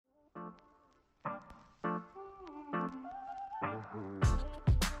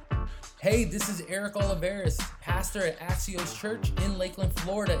Hey, this is Eric Oliveris, pastor at Axios Church in Lakeland,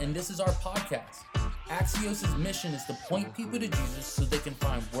 Florida, and this is our podcast. Axios' mission is to point people to Jesus so they can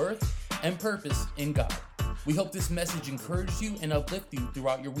find worth and purpose in God. We hope this message encourages you and uplifts you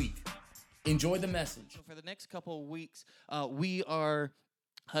throughout your week. Enjoy the message. For the next couple of weeks, we are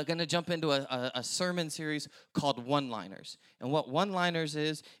going to jump into a sermon series called One-Liners. And what One-Liners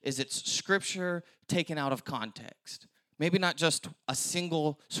is it's scripture taken out of context. Maybe not just a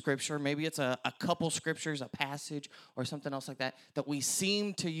single scripture. Maybe it's a couple scriptures, a passage, or something else like that we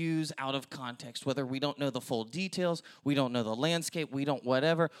seem to use out of context, whether we don't know the full details, we don't know the landscape, we don't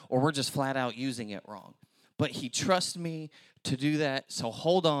whatever, or we're just flat out using it wrong. But he trusts me to do that, so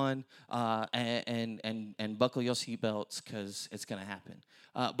hold on and buckle your seatbelts because it's going to happen.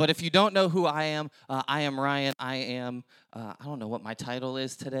 But if you don't know who I am Ryan. I am, I don't know what my title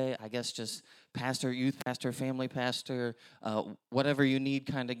is today. I guess just pastor, youth pastor, family pastor, whatever you need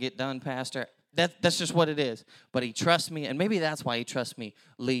kind of get done, pastor. That's just what it is. But he trusts me, and maybe that's why he trusts me,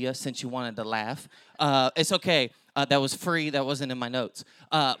 Leah, since you wanted to laugh. It's okay. That was free. That wasn't in my notes.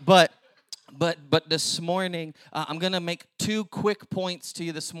 But this morning, I'm going to make two quick points to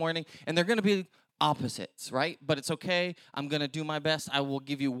you this morning, and they're going to be opposites, right? But it's okay. I'm going to do my best. I will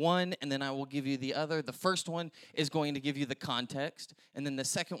give you one, and then I will give you the other. The first one is going to give you the context, and then the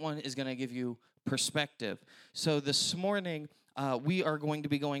second one is going to give you perspective. So this morning, we are going to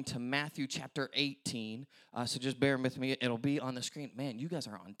be going to Matthew chapter 18. So just bear with me. It'll be on the screen. Man, you guys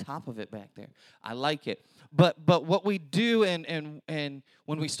are on top of it back there. I like it. But what we do, and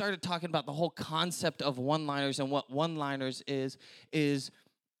when we started talking about the whole concept of one-liners and what one-liners is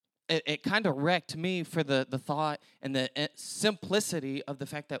it kind of wrecked me for the thought and the simplicity of the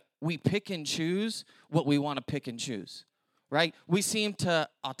fact that we pick and choose what we want to pick and choose, right? We seem to,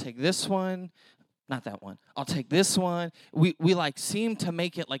 I'll take this one, not that one. I'll take this one. We like seem to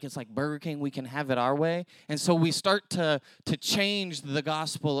make it like it's like Burger King. We can have it our way. And so we start to change the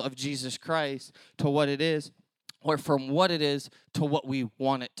gospel of Jesus Christ to what it is, or from what it is to what we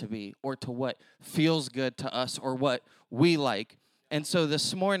want it to be, or to what feels good to us, or what we like. And so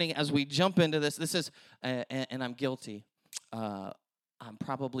this morning, as we jump into this is, and I'm guilty. I'm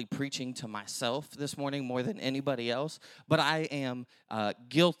probably preaching to myself this morning more than anybody else, but I am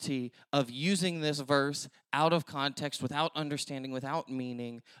guilty of using this verse out of context, without understanding, without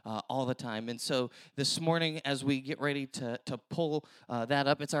meaning, all the time. And so this morning, as we get ready to pull that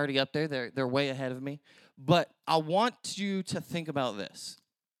up, it's already up there. They're way ahead of me. But I want you to think about this.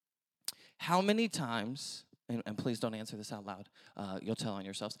 How many times... And please don't answer this out loud. You'll tell on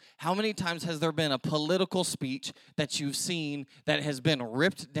yourselves. How many times has there been a political speech that you've seen that has been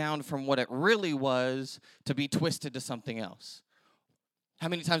ripped down from what it really was to be twisted to something else? How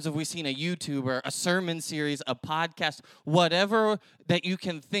many times have we seen a YouTuber, a sermon series, a podcast, whatever that you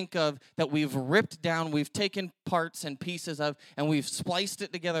can think of that we've ripped down, we've taken parts and pieces of, and we've spliced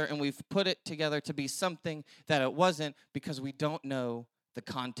it together and we've put it together to be something that it wasn't because we don't know the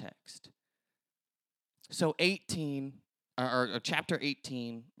context. So chapter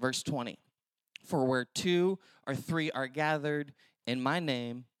 18, verse 20. For where 2 or 3 are gathered in my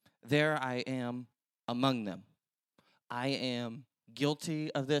name, there I am among them. I am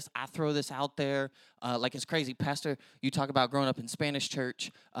guilty of this. I throw this out there like it's crazy. Pastor, you talk about growing up in Spanish church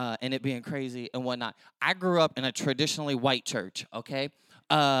and it being crazy and whatnot. I grew up in a traditionally white church, okay?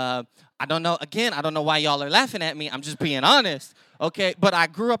 I don't know why y'all are laughing at me. I'm just being honest, okay? But I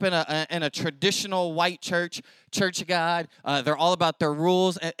grew up in a traditional white church of God. They're all about their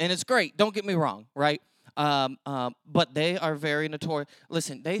rules, and it's great. Don't get me wrong, right? But they are very notorious.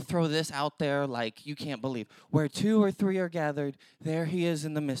 Listen, they throw this out there like you can't believe. Where 2 or 3 are gathered, there he is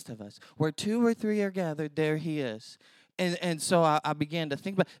in the midst of us. Where 2 or 3 are gathered, there he is. And so I began to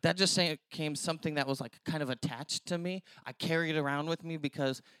think about that. Just came something that was like kind of attached to me. I carried it around with me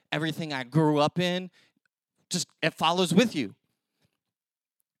because everything I grew up in, just it follows with you.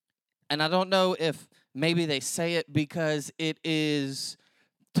 And I don't know if maybe they say it because it is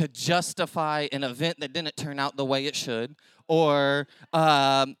to justify an event that didn't turn out the way it should, or,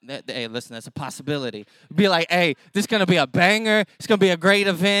 hey, listen, that's a possibility. Be like, hey, this is going to be a banger. It's going to be a great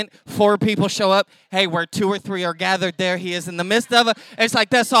event. 4 people show up. Hey, where 2 or 3 are gathered, there he is in the midst of it. It's like,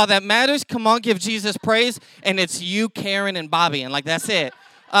 that's all that matters. Come on, give Jesus praise. And it's you, Karen, and Bobby, and like, that's it.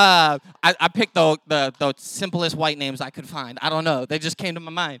 I picked the simplest white names I could find. I don't know. They just came to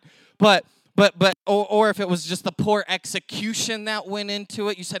my mind. But Or if it was just the poor execution that went into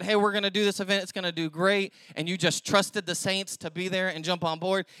it. You said, hey, we're going to do this event, it's going to do great, and you just trusted the saints to be there and jump on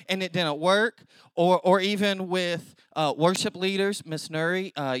board, and it didn't work. Or even with worship leaders, Miss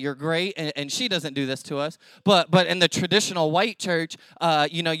Nuri, you're great, and she doesn't do this to us, but in the traditional white church,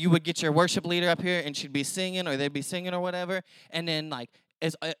 you would get your worship leader up here, and she'd be singing, or they'd be singing or whatever, and then like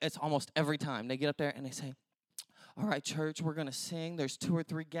it's almost every time they get up there and they say, all right, church, we're going to sing. There's 2 or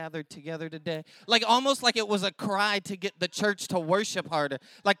 3 gathered together today. Like almost like it was a cry to get the church to worship harder.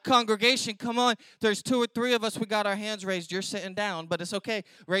 Like, congregation, come on. There's 2 or 3 of us. We got our hands raised. You're sitting down, but it's okay.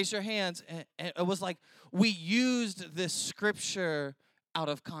 Raise your hands. And it was like we used this scripture out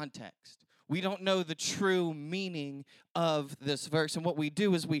of context. We don't know the true meaning of this verse. And what we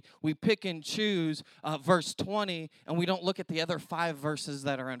do is we pick and choose verse 20, and we don't look at the other 5 verses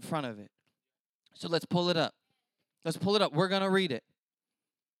that are in front of it. So let's pull it up. Let's pull it up. We're going to read it.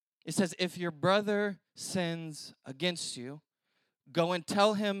 It says, if your brother sins against you, go and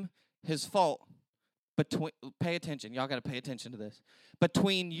tell him his fault. Pay attention. Y'all got to pay attention to this.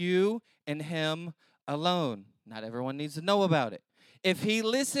 Between you and him alone. Not everyone needs to know about it. If he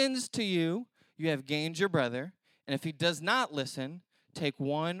listens to you, you have gained your brother. And if he does not listen, take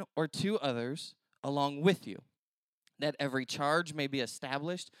 1 or 2 others along with you, that every charge may be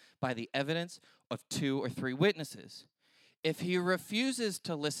established by the evidence of 2 or 3 witnesses. If he refuses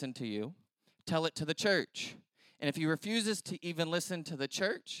to listen to you, tell it to the church. And if he refuses to even listen to the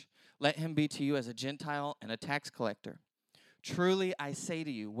church, let him be to you as a Gentile and a tax collector. Truly I say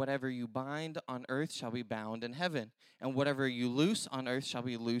to you, whatever you bind on earth shall be bound in heaven, and whatever you loose on earth shall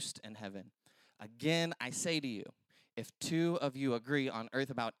be loosed in heaven. Again, I say to you, if 2 of you agree on earth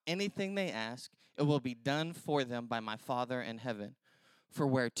about anything they ask, it will be done for them by my Father in heaven. For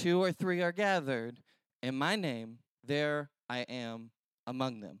where 2 or 3 are gathered in my name, there I am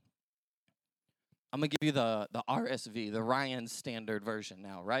among them. I'm going to give you the RSV, the Ryan Standard Version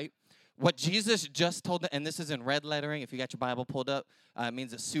now, right? What Jesus just told them, and this is in red lettering. If you got your Bible pulled up, it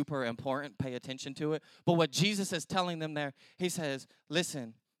means it's super important. Pay attention to it. But what Jesus is telling them there, he says,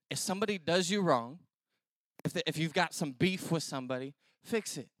 listen, if somebody does you wrong, if you've got some beef with somebody,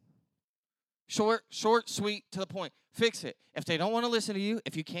 fix it. Short, sweet, to the point. Fix it. If they don't want to listen to you,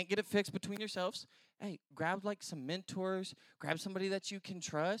 if you can't get it fixed between yourselves, hey, grab like some mentors, grab somebody that you can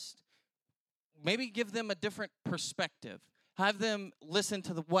trust. Maybe give them a different perspective. Have them listen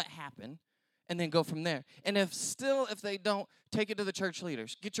to what happened, and then go from there. And if they don't, take it to the church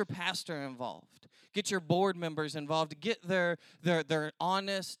leaders. Get your pastor involved. Get your board members involved. Get their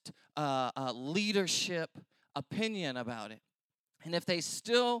honest leadership opinion about it. And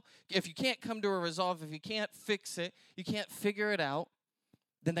if you can't come to a resolve, if you can't fix it, you can't figure it out,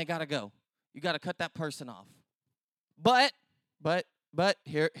 then they got to go. You got to cut that person off. But,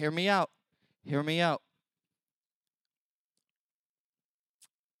 hear me out. Hear me out.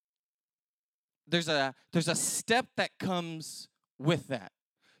 There's a step that comes with that.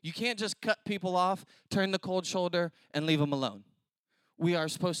 You can't just cut people off, turn the cold shoulder, and leave them alone. We are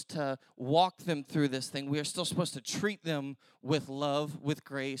supposed to walk them through this thing. We are still supposed to treat them with love, with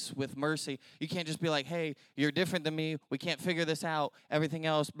grace, with mercy. You can't just be like, hey, you're different than me. We can't figure this out. Everything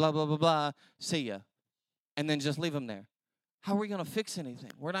else, blah, blah, blah, blah. See ya. And then just leave them there. How are we going to fix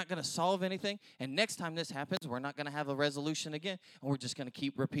anything? We're not going to solve anything. And next time this happens, we're not going to have a resolution again. And we're just going to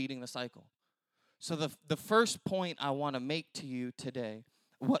keep repeating the cycle. So the first point I want to make to you today,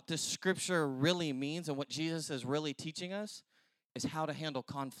 what the scripture really means and what Jesus is really teaching us, is how to handle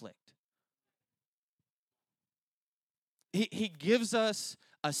conflict. He gives us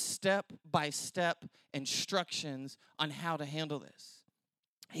a step-by-step instructions on how to handle this.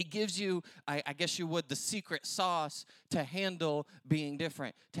 He gives you, I guess you would, the secret sauce to handle being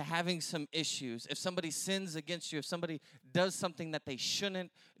different, to having some issues. If somebody sins against you, if somebody does something that they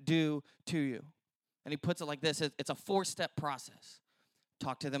shouldn't do to you. And he puts it like this, it's a 4-step process.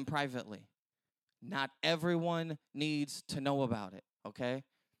 Talk to them privately. Not everyone needs to know about it, okay?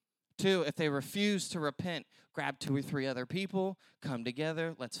 2, if they refuse to repent, grab 2 or 3 other people, come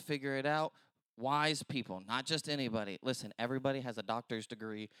together, let's figure it out. Wise people, not just anybody. Listen, everybody has a doctor's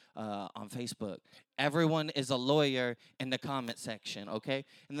degree on Facebook. Everyone is a lawyer in the comment section, okay?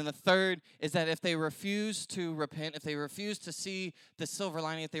 And then the 3rd is that if they refuse to repent, if they refuse to see the silver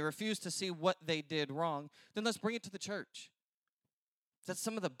lining, if they refuse to see what they did wrong, then let's bring it to the church. That's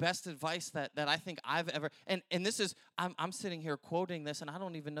some of the best advice that I think I've ever, and this is, I'm sitting here quoting this, and I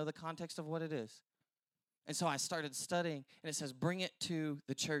don't even know the context of what it is. And so I started studying, and it says, bring it to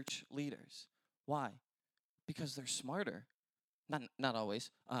the church leaders. Why? Because they're smarter. Not always.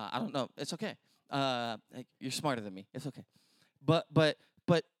 I don't know. It's okay. You're smarter than me. It's okay. But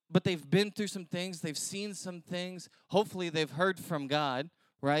but they've been through some things. They've seen some things. Hopefully they've heard from God,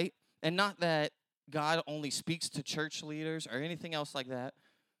 right? And not that God only speaks to church leaders or anything else like that,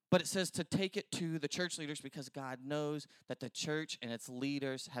 but it says to take it to the church leaders because God knows that the church and its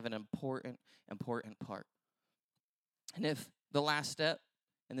leaders have an important part. And if the last step,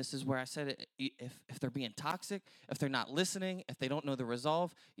 and this is where I said it, if they're being toxic, if they're not listening, if they don't know the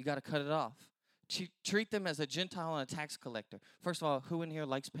resolve, you got to cut it off. Treat them as a Gentile and a tax collector. First of all, who in here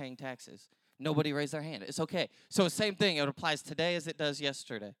likes paying taxes? Nobody raised their hand. It's okay. So same thing. It applies today as it does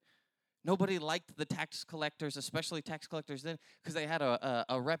yesterday. Nobody liked the tax collectors, especially tax collectors then, because they had a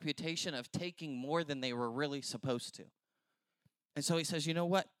reputation of taking more than they were really supposed to. And so he says, you know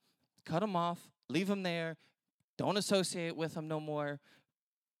what? Cut them off. Leave them there. Don't associate with them no more.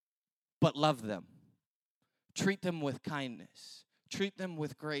 But love them. Treat them with kindness. Treat them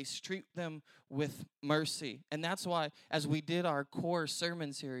with grace. Treat them with mercy. And that's why, as we did our core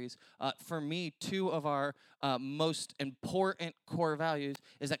sermon series, for me, two of our most important core values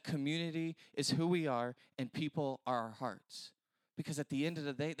is that community is who we are and people are our hearts. Because at the end of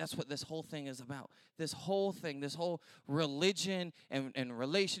the day, that's what this whole thing is about. This whole thing, this whole religion and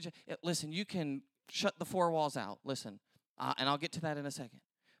relationship. Listen, you can shut the four walls out. Listen, and I'll get to that in a second.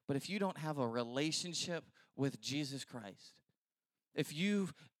 But if you don't have a relationship with Jesus Christ, if you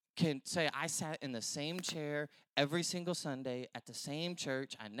can say, I sat in the same chair every single Sunday at the same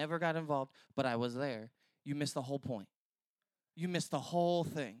church, I never got involved, but I was there, you miss the whole point. You miss the whole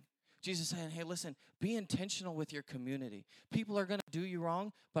thing. Jesus is saying, hey, listen, be intentional with your community. People are going to do you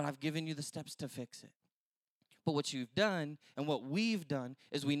wrong, but I've given you the steps to fix it. But what you've done and what we've done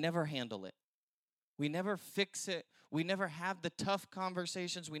is we never handle it. We never fix it. We never have the tough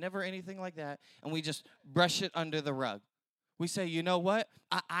conversations. We never anything like that, and we just brush it under the rug. We say, you know what?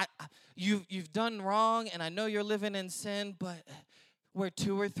 You've done wrong, and I know you're living in sin, but where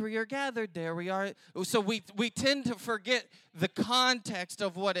two or three are gathered, there we are. So we tend to forget the context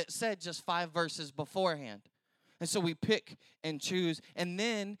of what it said just 5 verses beforehand. And so we pick and choose. And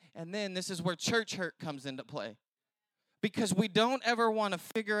then this is where church hurt comes into play. Because we don't ever want to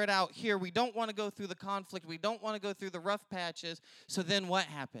figure it out here. We don't want to go through the conflict. We don't want to go through the rough patches. So then what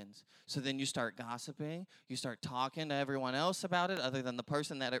happens? So then you start gossiping. You start talking to everyone else about it other than the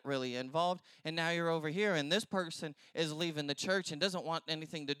person that it really involved. And now you're over here, and this person is leaving the church and doesn't want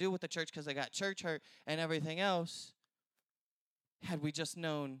anything to do with the church because they got church hurt and everything else. Had we just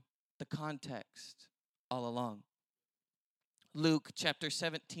known the context all along. Luke chapter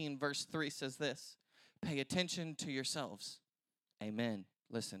 17, verse 3 says this. Pay attention to yourselves. Amen.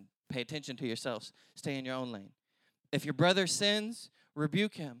 Listen, pay attention to yourselves. Stay in your own lane. If your brother sins,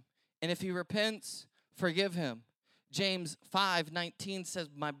 rebuke him. And if he repents, forgive him. James 5:19 says,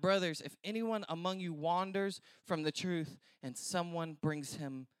 my brothers, if anyone among you wanders from the truth and someone brings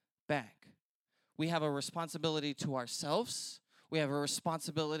him back. We have a responsibility to ourselves. We have a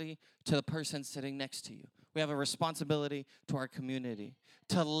responsibility to the person sitting next to you. We have a responsibility to our community,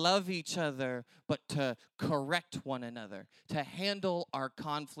 to love each other, but to correct one another, to handle our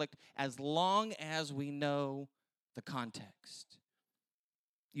conflict as long as we know the context.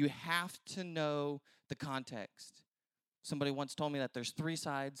 You have to know the context. Somebody once told me that there's 3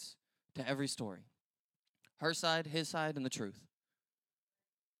 sides to every story. Her side, his side, and the truth.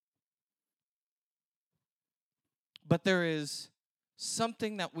 But there is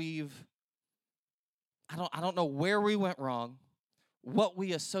something that I don't know where we went wrong, what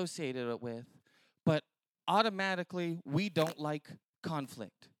we associated it with, but automatically we don't like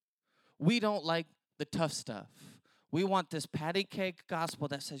conflict. We don't like the tough stuff. We want this patty cake gospel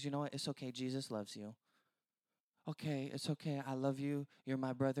that says, you know what, it's okay, Jesus loves you. Okay, it's okay, I love you, you're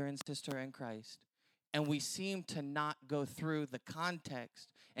my brother and sister in Christ. And we seem to not go through the context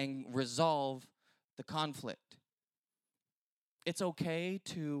and resolve the conflict. It's okay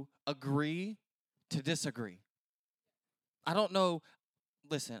to agree to disagree. I don't know,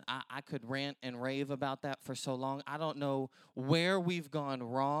 listen, I could rant and rave about that for so long. I don't know where we've gone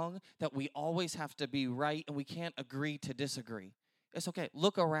wrong that we always have to be right and we can't agree to disagree. It's okay.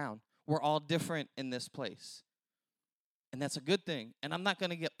 Look around. We're all different in this place. And that's a good thing. And I'm not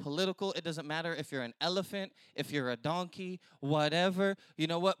going to get political. It doesn't matter if you're an elephant, if you're a donkey, whatever. You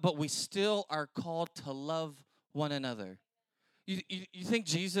know what? But we still are called to love one another. You think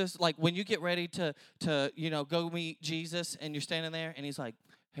Jesus, like when you get ready to go meet Jesus and you're standing there and he's like,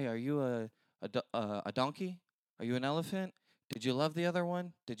 hey, are you a donkey? Are you an elephant? Did you love the other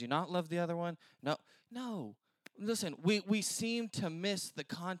one? Did you not love the other one? No. Listen, we seem to miss the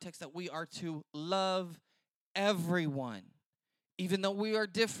context that we are to love everyone. Even though we are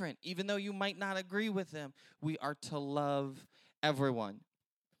different, even though you might not agree with them, we are to love everyone.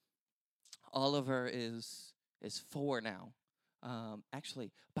 Oliver is 4 now.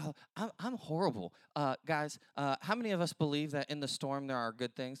 Actually, I'm horrible. Guys, how many of us believe that in the storm there are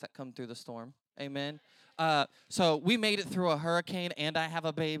good things that come through the storm? Amen. So we made it through a hurricane, and I have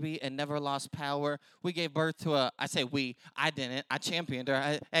a baby and never lost power. We gave birth to I didn't. I championed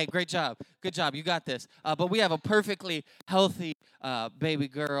her. Hey, great job. Good job. You got this. But we have a perfectly healthy baby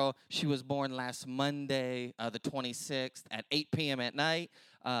girl. She was born last Monday, the 26th at 8 p.m. at night,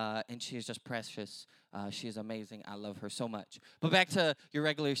 and she is just precious. She is amazing. I love her so much. But back to your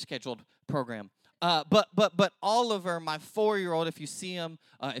regularly scheduled program. But Oliver, my 4-year-old, if you see him,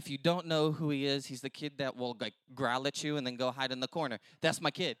 if you don't know who he is, he's the kid that will like growl at you and then go hide in the corner. That's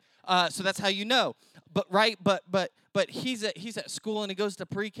my kid. So that's how you know. But he's at school and he goes to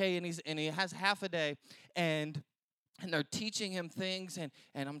pre-K and he has half a day and they're teaching him things and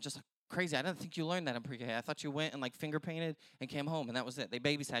I'm just like, crazy. I didn't think you learned that in pre-K. I thought you went and like finger painted and came home and that was it. They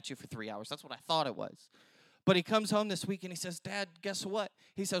babysat you for 3 hours. That's what I thought it was. But he comes home this week and he says, Dad, guess what?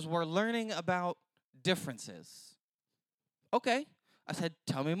 He says, we're learning about differences. Okay. I said,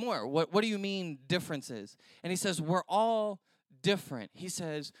 tell me more. What do you mean differences? And he says, we're all different. He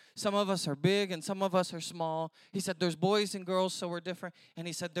says, some of us are big and some of us are small. He said, there's boys and girls, so we're different. And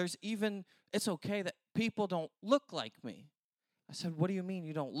he said, it's okay that people don't look like me. I said, what do you mean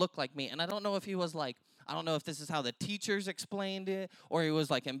you don't look like me? And I don't know if he was like, I don't know if this is how the teachers explained it or he was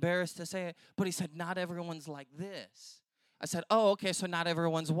like embarrassed to say it, but he said, not everyone's like this. I said, oh, okay, so not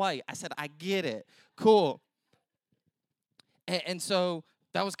everyone's white. I said, I get it. Cool. And so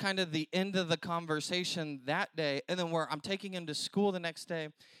that was kind of the end of the conversation that day. And then I'm taking him to school the next day,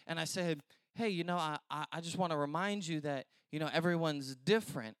 and I said, hey, I just want to remind you that, everyone's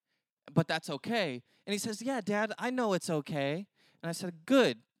different, but that's okay. And he says, yeah, Dad, I know it's okay. And I said,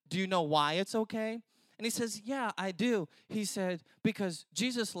 good. Do you know why it's okay? And he says, yeah, I do. He said, because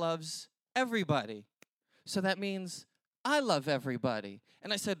Jesus loves everybody. So that means I love everybody.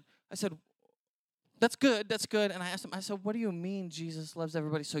 And I said, that's good. And I asked him, I said, what do you mean Jesus loves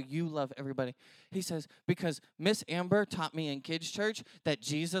everybody? So you love everybody. He says, because Miss Amber taught me in kids' church that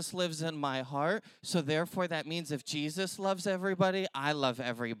Jesus lives in my heart. So therefore that means if Jesus loves everybody, I love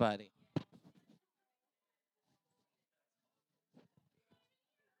everybody.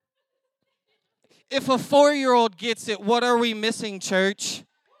 If a 4-year-old gets it, what are we missing, church?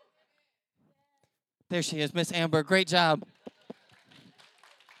 There she is, Miss Amber. Great job.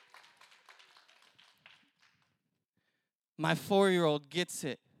 My 4-year-old gets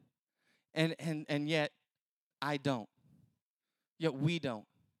it, and yet I don't. Yet we don't.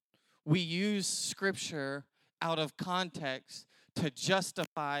 We use Scripture out of context to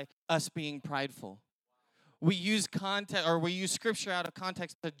justify us being prideful. We use Scripture out of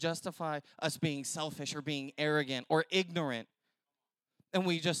context to justify us being selfish or being arrogant or ignorant. And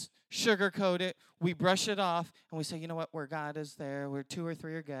we just sugarcoat it, we brush it off, and we say, you know what, where God is there, where 2 or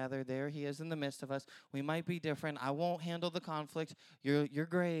 3 are gathered, there he is in the midst of us. We might be different. I won't handle the conflict. You're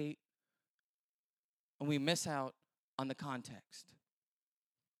great. And we miss out on the context.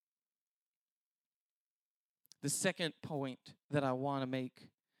 The second point that I want to make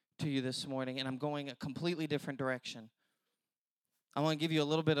to you this morning, and I'm going a completely different direction. I want to give you a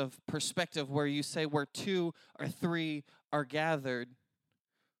little bit of perspective where you say where 2 or 3 are gathered,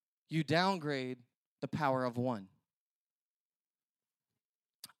 you downgrade the power of one.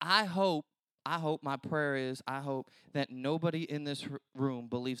 I hope my prayer is, I hope that nobody in this room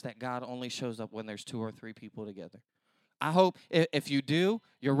believes that God only shows up when there's 2 or 3 people together. I hope if you do,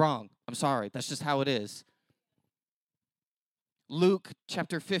 you're wrong. I'm sorry. That's just how it is. Luke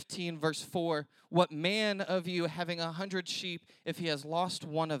chapter 15, verse 4, what man of you having 100 sheep, if he has lost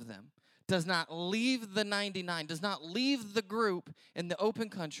one of them, does not leave the 99, does not leave the group in the open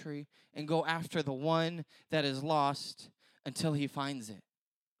country and go after the one that is lost until he finds it.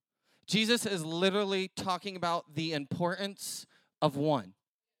 Jesus is literally talking about the importance of one.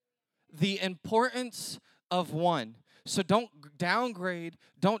 The importance of one. So don't downgrade,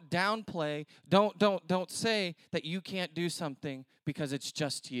 don't downplay, don't say that you can't do something because it's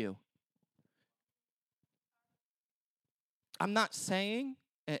just you. I'm not saying,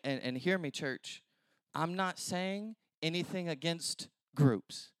 and hear me, church, I'm not saying anything against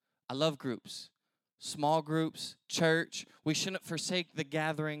groups. I love groups. Small groups, church. We shouldn't forsake the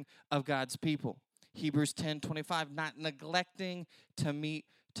gathering of God's people. Hebrews 10:25, not neglecting to meet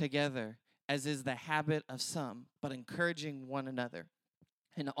together, as is the habit of some, but encouraging one another,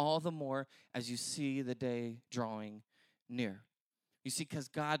 and all the more as you see the day drawing near. You see, because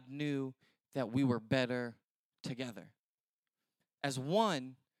God knew that we were better together. As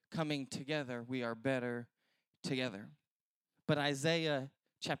one coming together, we are better together. But Isaiah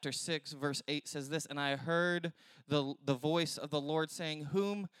chapter 6, verse 8 says this, "And I heard the voice of the Lord saying,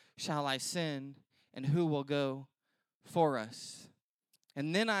 'Whom shall I send, and who will go for us?'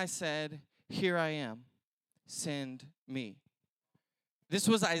 And then I said, 'Here I am, send me.'" This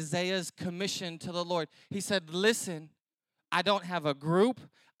was Isaiah's commission to the Lord. He said, "Listen, I don't have a group.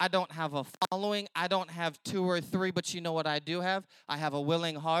 I don't have a following. I don't have 2 or 3, but you know what I do have? I have a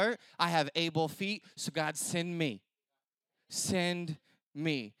willing heart. I have able feet. So God, send me. Send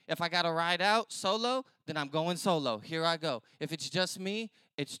me. If I got to ride out solo, then I'm going solo. Here I go. If it's just me,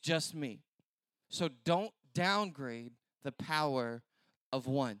 it's just me." So don't downgrade the power of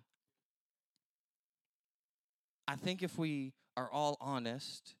one. I think if we are all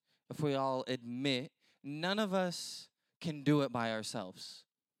honest, if we all admit, none of us can do it by ourselves.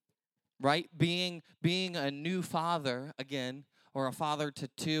 Right? Being a new father, again, or a father to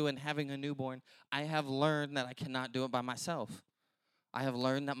 2 and having a newborn, I have learned that I cannot do it by myself. I have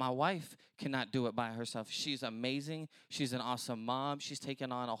learned that my wife cannot do it by herself. She's amazing. She's an awesome mom. She's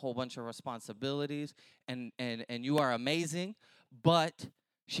taken on a whole bunch of responsibilities, and you are amazing, but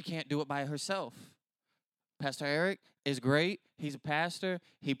she can't do it by herself. Pastor Eric is great. He's a pastor.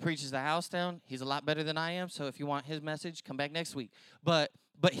 He preaches the house down. He's a lot better than I am, so if you want his message, come back next week. But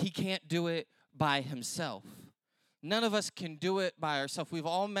he can't do it by himself. None of us can do it by ourselves. We've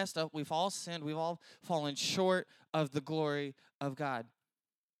all messed up. We've all sinned. We've all fallen short of the glory of God.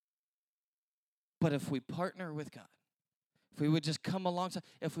 But if we partner with God, if we would just come alongside,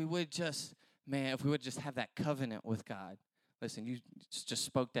 if we would just have that covenant with God. Listen, you just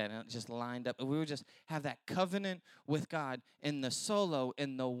spoke that and it just lined up. If we would just have that covenant with God in the solo,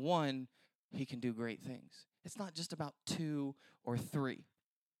 in the one, he can do great things. It's not just about 2 or 3.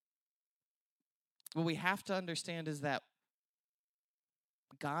 What we have to understand is that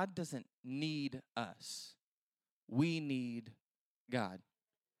God doesn't need us. We need God.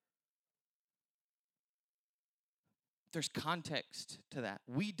 There's context to that.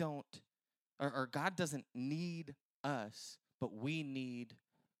 We don't, or God doesn't need us, but we need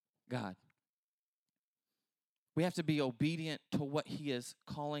God. We have to be obedient to what he is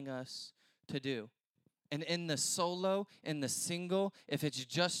calling us to do. And in the solo, in the single, if it's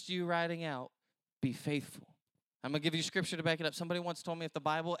just you riding out, be faithful. I'm going to give you scripture to back it up. Somebody once told me if the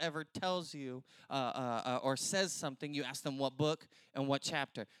Bible ever tells you or says something, you ask them what book and what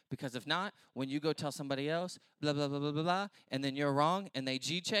chapter. Because if not, when you go tell somebody else, blah, blah, blah, blah, blah, blah, and then you're wrong and they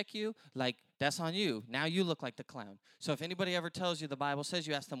G-check you, like, that's on you. Now you look like the clown. So if anybody ever tells you the Bible says,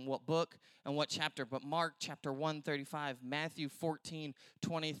 you ask them what book and what chapter. But Mark chapter 1:35, Matthew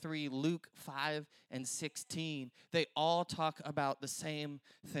 14:23, Luke 5:16, they all talk about the same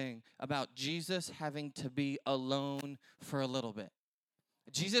thing, about Jesus having to be alone for a little bit.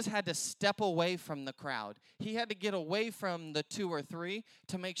 Jesus had to step away from the crowd. He had to get away from the 2 or 3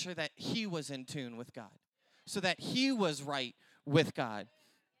 to make sure that he was in tune with God, so that he was right with God.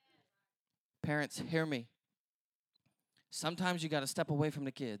 Parents, hear me. Sometimes you got to step away from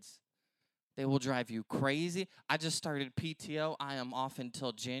the kids. They will drive you crazy. I just started PTO. I am off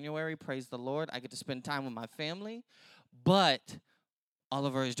until January. Praise the Lord. I get to spend time with my family. But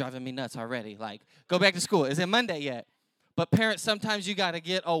Oliver is driving me nuts already. Like, go back to school. Is it Monday yet? But parents, sometimes you got to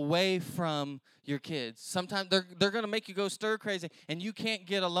get away from your kids. Sometimes they're going to make you go stir crazy. And you can't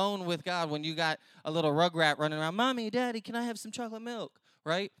get alone with God when you got a little rugrat running around. Mommy, Daddy, can I have some chocolate milk?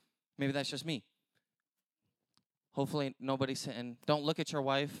 Right? Maybe that's just me. Hopefully nobody's saying, don't look at your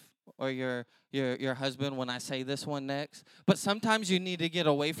wife or your husband when I say this one next. But sometimes you need to get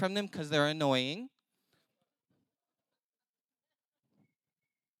away from them because they're annoying.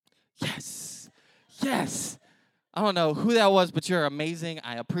 Yes. Yes. I don't know who that was, but you're amazing.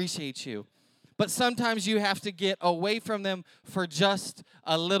 I appreciate you. But sometimes you have to get away from them for just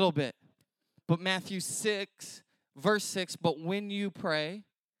a little bit. But Matthew 6, verse 6, but when you pray,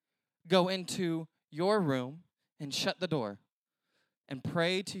 go into your room and shut the door and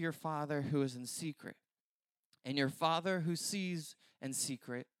pray to your Father who is in secret. And your Father who sees in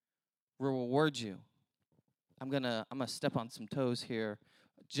secret will reward you. I'm gonna step on some toes here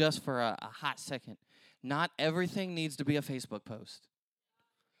just for a hot second. Not everything needs to be a Facebook post.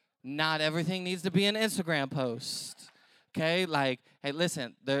 Not everything needs to be an Instagram post. Okay, like, hey,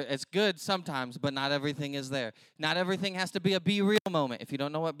 listen, it's good sometimes, but not everything is there. Not everything has to be a Be Real moment. If you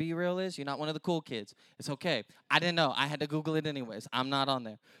don't know what Be Real is, you're not one of the cool kids. It's okay. I didn't know. I had to Google it anyways. I'm not on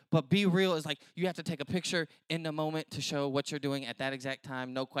there. But Be Real is like you have to take a picture in the moment to show what you're doing at that exact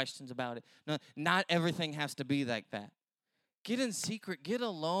time. No questions about it. No, not everything has to be like that. Get in secret. Get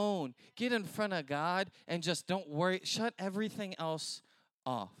alone. Get in front of God and just don't worry. Shut everything else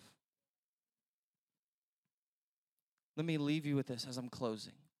off. Let me leave you with this as I'm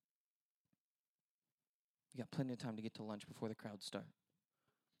closing. You got plenty of time to get to lunch before the crowds start.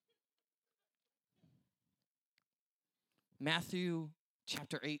 Matthew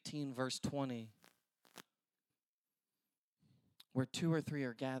chapter 18, verse 20. Where 2 or 3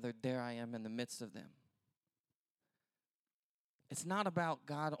 are gathered, there I am in the midst of them. It's not about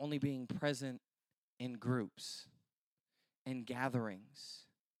God only being present in groups and gatherings.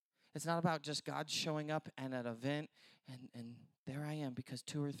 It's not about just God showing up at an event and there I am because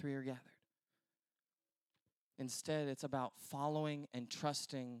 2 or 3 are gathered. Instead, it's about following and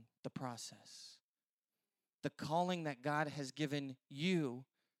trusting the process. The calling that God has given you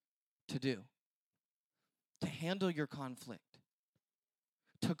to do. To handle your conflict.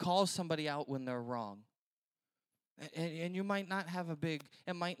 To call somebody out when they're wrong. And you might not have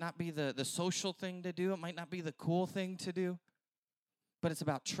it might not be the social thing to do. It might not be the cool thing to do. But it's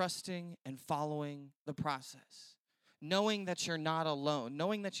about trusting and following the process. Knowing that you're not alone.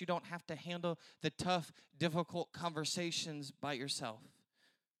 Knowing that you don't have to handle the tough, difficult conversations by yourself.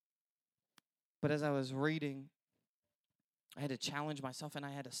 But as I was reading, I had to challenge myself and I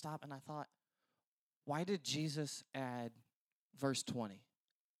had to stop and I thought, why did Jesus add verse 20?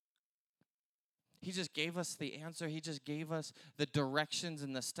 He just gave us the answer. He just gave us the directions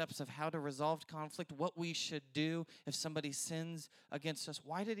and the steps of how to resolve conflict, what we should do if somebody sins against us.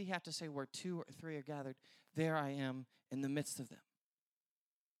 Why did he have to say where 2 or 3 are gathered, there I am in the midst of them?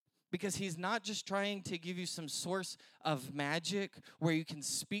 Because he's not just trying to give you some source of magic where you can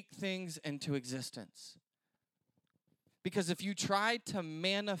speak things into existence. Because if you try to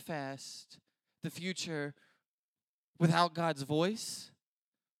manifest the future without God's voice,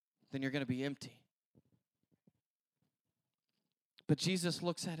 then you're going to be empty. But Jesus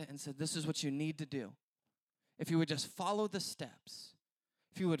looks at it and said, this is what you need to do. If you would just follow the steps,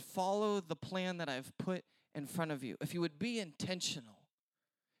 if you would follow the plan that I've put in front of you, if you would be intentional,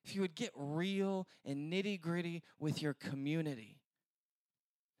 if you would get real and nitty-gritty with your community.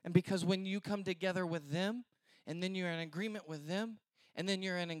 And because when you come together with them, and then you're in agreement with them, and then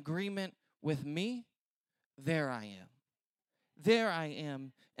you're in agreement with me, there I am. There I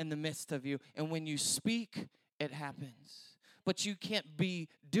am in the midst of you. And when you speak, it happens. But you can't be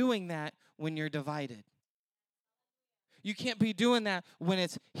doing that when you're divided. You can't be doing that when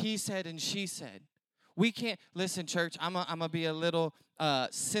it's he said and she said. We can't, listen, church, I'm going to be a little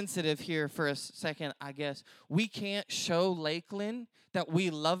sensitive here for a second, I guess. We can't show Lakeland that we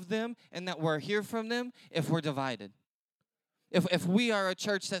love them and that we're here from them if we're divided. If we are a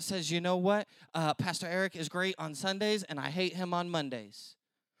church that says, you know what, Pastor Eric is great on Sundays and I hate him on Mondays.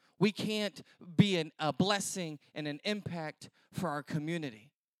 We can't be a blessing and an impact for our community.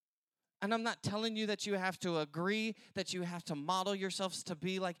 And I'm not telling you that you have to agree, that you have to model yourselves to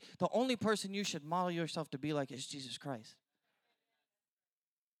be like. The only person you should model yourself to be like is Jesus Christ.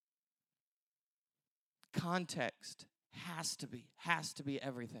 Context has to be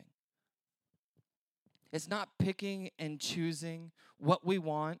everything. It's not picking and choosing what we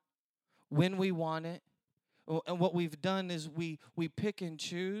want, when we want it. And what we've done is we pick and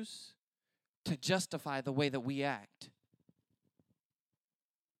choose to justify the way that we act.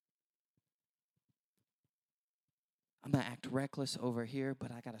 I'm going to act reckless over here,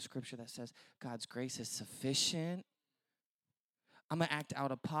 but I got a scripture that says God's grace is sufficient. I'm going to act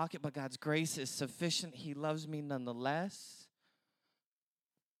out of pocket, but God's grace is sufficient. He loves me nonetheless.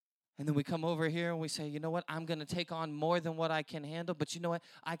 And then we come over here and we say, you know what? I'm going to take on more than what I can handle. But you know what?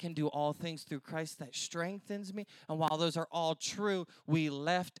 I can do all things through Christ that strengthens me. And while those are all true, we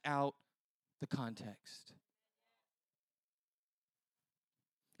left out the context.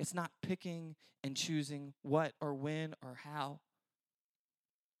 It's not picking and choosing what or when or how.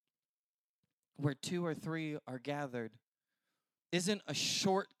 Where 2 or 3 are gathered isn't a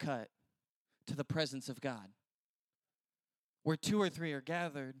shortcut to the presence of God. Where 2 or 3 are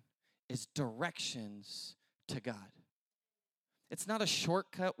gathered is directions to God. It's not a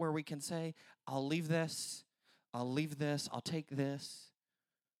shortcut where we can say, I'll leave this, I'll leave this, I'll take this.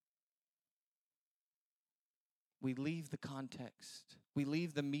 We leave the context. We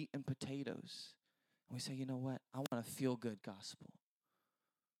leave the meat and potatoes. And we say, you know what? I want a feel-good gospel.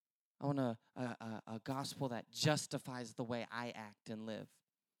 I want a gospel that justifies the way I act and live.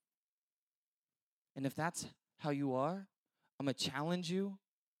 And if that's how you are, I'm going to challenge you.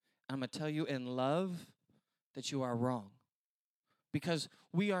 I'm going to tell you in love that you are wrong. Because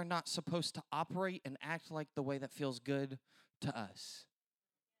we are not supposed to operate and act like the way that feels good to us.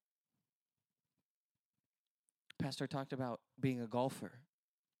 Pastor talked about being a golfer.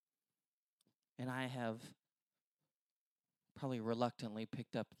 And I have probably reluctantly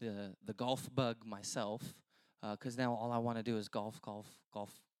picked up the golf bug myself because now all I want to do is golf,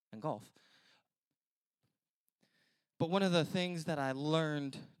 and golf. But one of the things that I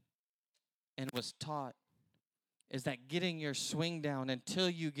learned and was taught is that getting your swing down until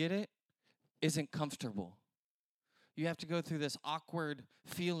you get it isn't comfortable. You have to go through this awkward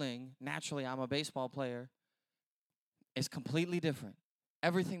feeling. Naturally, I'm a baseball player. It's completely different.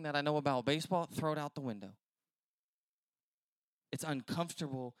 Everything that I know about baseball, throw it out the window. It's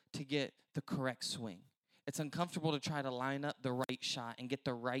uncomfortable to get the correct swing. It's uncomfortable to try to line up the right shot and get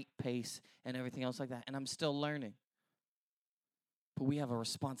the right pace and everything else like that. And I'm still learning. But we have a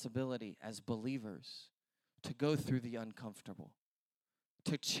responsibility as believers to go through the uncomfortable,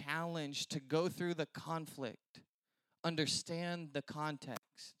 to challenge, to go through the conflict, understand the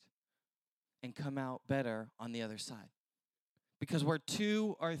context, and come out better on the other side. Because where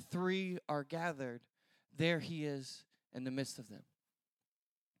 2 or 3 are gathered, there he is in the midst of them.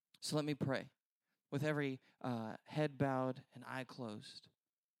 So let me pray with every head bowed and eye closed.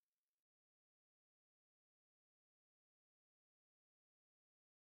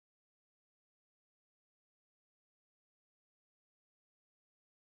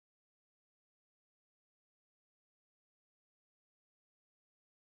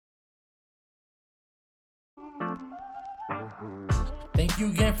 Thank you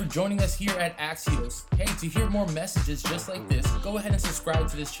again for joining us here at Axios. Hey, to hear more messages just like this, go ahead and subscribe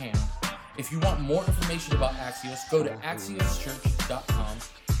to this channel. If you want more information about Axios, go to axioschurch.com.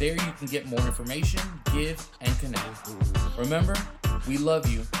 There you can get more information, give, and connect. Remember, we love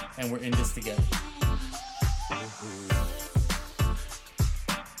you, and we're in this together.